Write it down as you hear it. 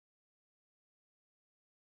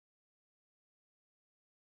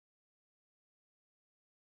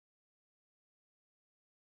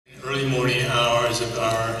early morning hours of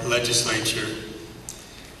our legislature.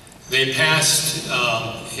 They passed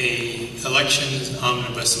a elections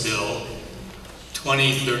omnibus bill,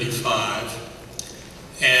 2035,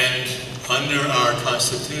 and under our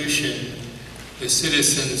Constitution, the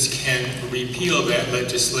citizens can repeal that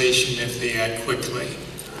legislation if they act quickly.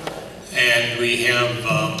 And we have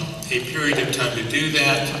a period of time to do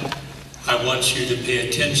that. I want you to pay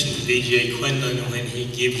attention to DJ Quinlan when he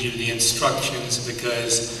gives you the instructions,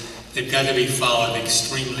 because they've got to be followed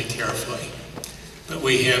extremely carefully. But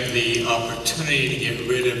we have the opportunity to get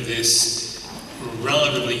rid of this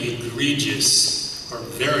relatively egregious or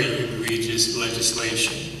very egregious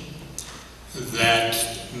legislation that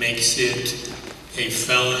makes it a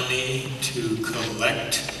felony to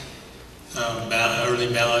collect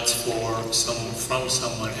early ballots from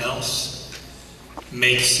someone else,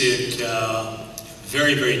 makes it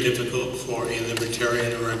very, very difficult for a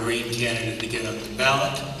Libertarian or a Green candidate to get on the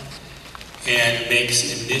ballot, and makes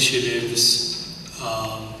initiatives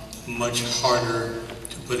much harder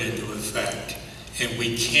to put into effect. And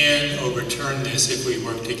we can overturn this if we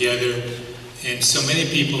work together. And so many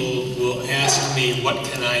people will ask me, what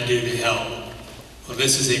can I do to help? Well,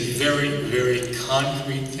 this is a very, very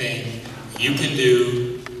concrete thing you can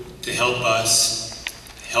do to help us,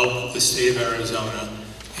 help the state of Arizona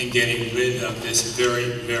in getting rid of this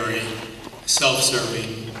very, very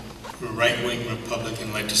self-serving right-wing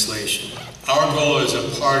Republican legislation. Our goal as a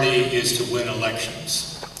party is to win elections.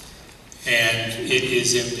 And it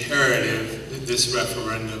is imperative that this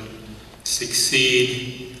referendum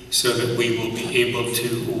succeed so that we will be able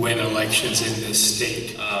to win elections in this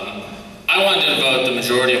state. I wanted to devote the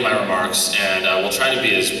majority of my remarks, and we'll try to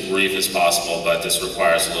be as brief as possible, but this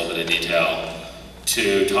requires a little bit of detail,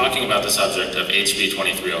 to talking about the subject of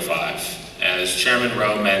HB2305. As Chairman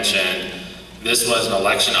Rowe mentioned, this was an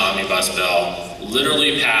election omnibus bill,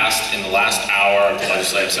 literally passed in the last hour of the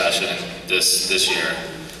legislative session this year.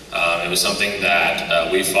 It was something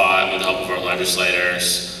that we fought with the help of our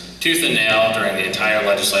legislators tooth and nail during the entire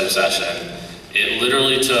legislative session. It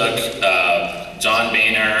literally took John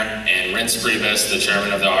Boehner and Reince Priebus, the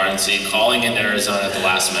chairman of the RNC, calling into Arizona at the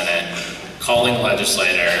last minute, calling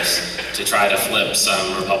legislators to try to flip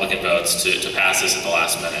some Republican votes to pass this at the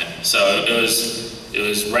last minute. So it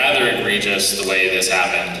was rather egregious the way this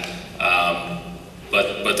happened.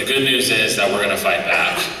 But the good news is that we're going to fight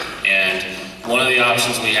back. And one of the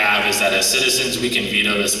options we have is that as citizens we can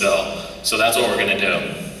veto this bill. So that's what we're going to do.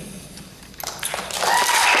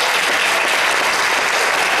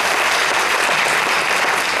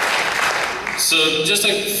 So just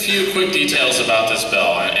a few quick details about this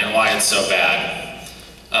bill and why it's so bad.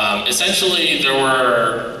 Essentially, there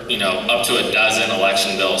were, up to a dozen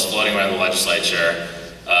election bills floating around the legislature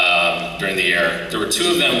during the year. There were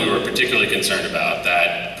two of them we were particularly concerned about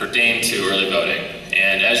that pertain to early voting.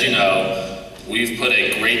 And as you know, we've put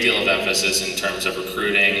a great deal of emphasis in terms of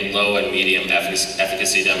recruiting low and medium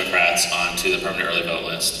efficacy Democrats onto the permanent early vote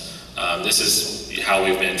list. This is how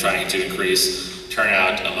we've been trying to increase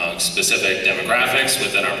turnout among specific demographics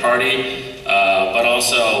within our party, but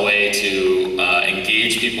also a way to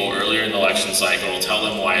engage people earlier in the election cycle, tell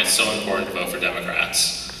them why it's so important to vote for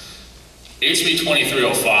Democrats.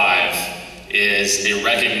 HB2305 is a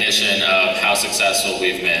recognition of how successful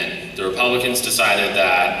we've been. The Republicans decided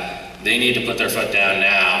that they need to put their foot down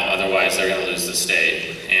now, otherwise they're going to lose the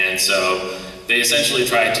state. And so they essentially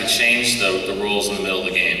tried to change the rules in the middle of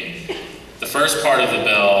the game. The first part of the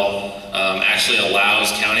bill actually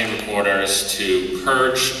allows county recorders to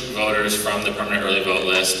purge voters from the permanent early vote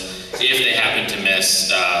list if they happen to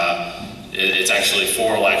miss, it's actually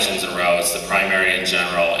 4 elections in a row. It's the primary and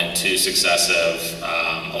general in 2 successive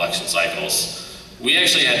election cycles. We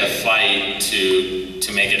actually had to fight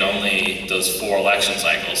to make it only those 4 election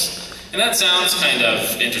cycles. And that sounds kind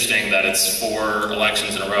of interesting that it's 4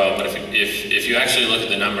 elections in a row, but if you actually look at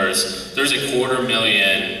the numbers, there's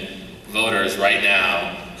 250,000 voters right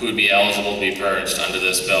now who would be eligible to be purged under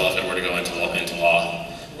this bill if it were to go into law.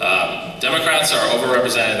 Democrats are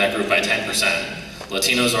overrepresented in that group by 10%.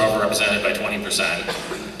 Latinos are overrepresented by 20%.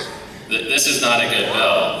 This is not a good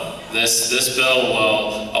bill. This bill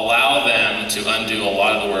will allow them to undo a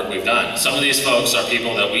lot of the work we've done. Some of these folks are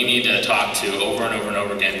people that we need to talk to over and over and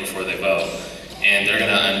over again before they vote. And they're going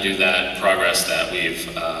to undo that progress that we've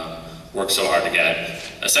worked so hard to get.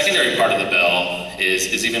 A secondary part of the bill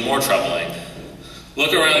is even more troubling.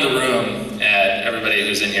 Look around the room at everybody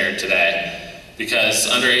who's in here today, because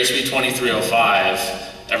under HB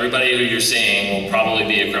 2305, everybody who you're seeing will probably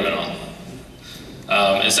be a criminal.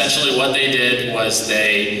 Essentially what they did was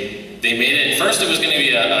they they made it, first it was going to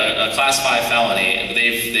be a class 5 felony.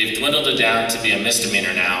 They've dwindled it down to be a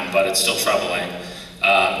misdemeanor now, but it's still troubling.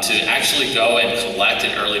 To actually go and collect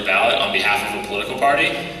an early ballot on behalf of a political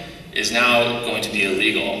party is now going to be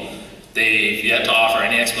illegal. They've yet to offer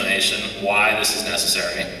any explanation why this is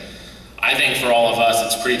necessary. I think for all of us,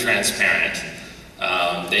 it's pretty transparent.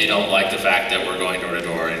 They don't like the fact that we're going door to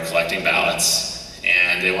door and collecting ballots,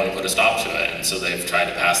 and they want to put a stop to it, and so they've tried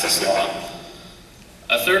to pass this law.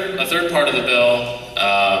 A third part of the bill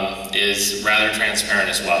is rather transparent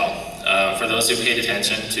as well. For those who paid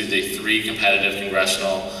attention to the 3 competitive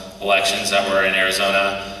congressional elections that were in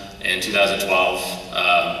Arizona in 2012,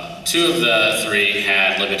 2 of the 3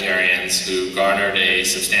 had Libertarians who garnered a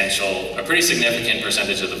pretty significant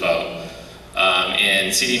percentage of the vote.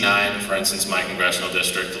 In CD9, for instance, my congressional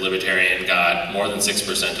district, the Libertarian got more than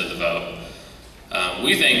 6% of the vote.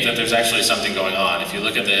 We think that there's actually something going on. If you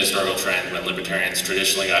look at the historical trend, when Libertarians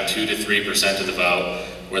traditionally got 2 to 3% of the vote,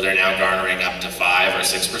 where they're now garnering up to 5 or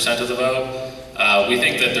 6% of the vote, we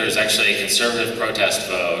think that there's actually a conservative protest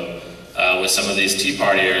vote with some of these Tea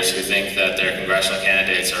Partiers who think that their congressional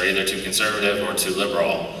candidates are either too conservative or too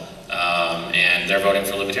liberal, and they're voting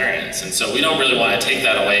for Libertarians. And so we don't really want to take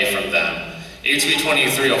that away from them.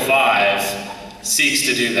 HB2305 seeks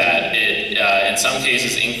to do that. It, in some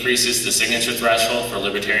cases, increases the signature threshold for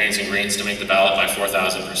Libertarians and Greens to make the ballot by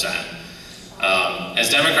 4,000%. As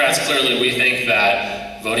Democrats, clearly we think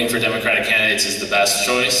that voting for Democratic candidates is the best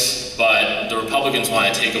choice, but the Republicans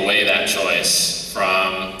want to take away that choice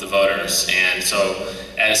from the voters. And so,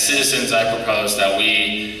 as citizens, I propose that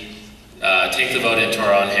we take the vote into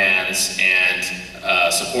our own hands and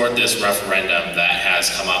support this referendum that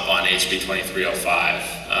has come up on HB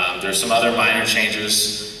 2305. There's some other minor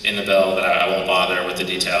changes in the bill that I won't bother with the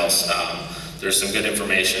details. There's some good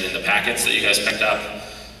information in the packets that you guys picked up.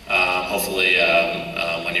 Hopefully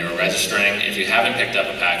when you were registering. If you haven't picked up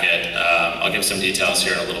a packet, I'll give some details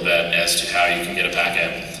here in a little bit as to how you can get a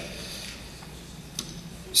packet.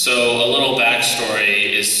 So a little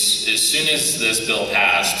backstory is, as soon as this bill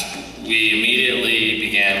passed, we immediately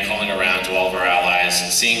began calling around to all of our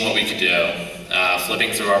allies, seeing what we could do.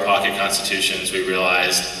 Flipping through our pocket constitutions, we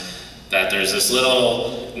realized that there's this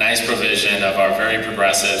little nice provision of our very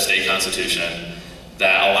progressive state constitution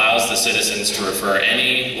that allows the citizens to refer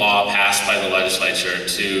any law passed by the legislature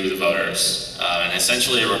to the voters. And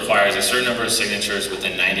essentially it requires a certain number of signatures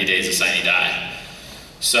within 90 days of sine die.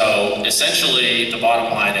 So essentially the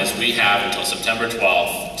bottom line is we have until September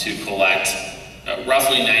 12th to collect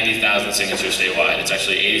roughly 90,000 signatures statewide. It's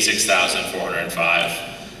actually 86,405.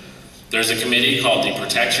 There's a committee called the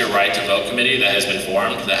Protect Your Right to Vote Committee that has been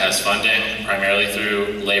formed, that has funding primarily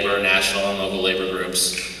through labor, national and local labor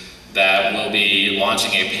groups, that will be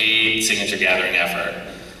launching a paid signature gathering effort.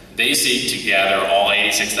 They seek to gather all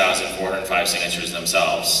 86,405 signatures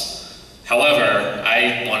themselves. However,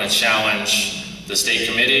 I want to challenge the state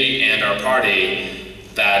committee and our party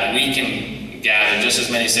that we can gather just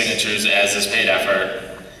as many signatures as this paid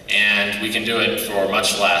effort, and we can do it for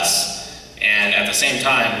much less. And at the same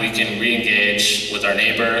time, we can re-engage with our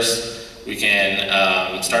neighbors. We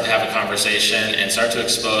can start to have a conversation and start to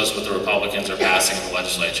expose what the Republicans are passing in the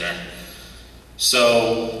legislature.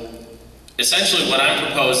 So essentially what I'm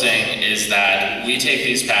proposing is that we take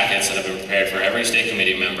these packets that have been prepared for every state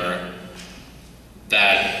committee member,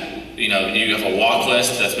 that you have a walk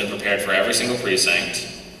list that's been prepared for every single precinct,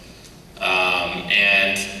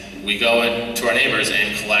 and we go into our neighbors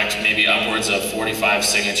and collect maybe upwards of 45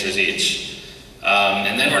 signatures each.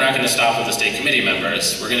 And then we're not going to stop with the state committee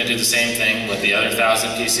members. We're going to do the same thing with the other 1,000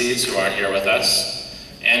 PCs who aren't here with us.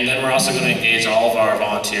 And then we're also going to engage all of our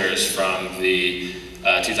volunteers from the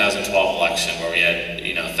 2012 election, where we had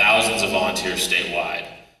thousands of volunteers statewide.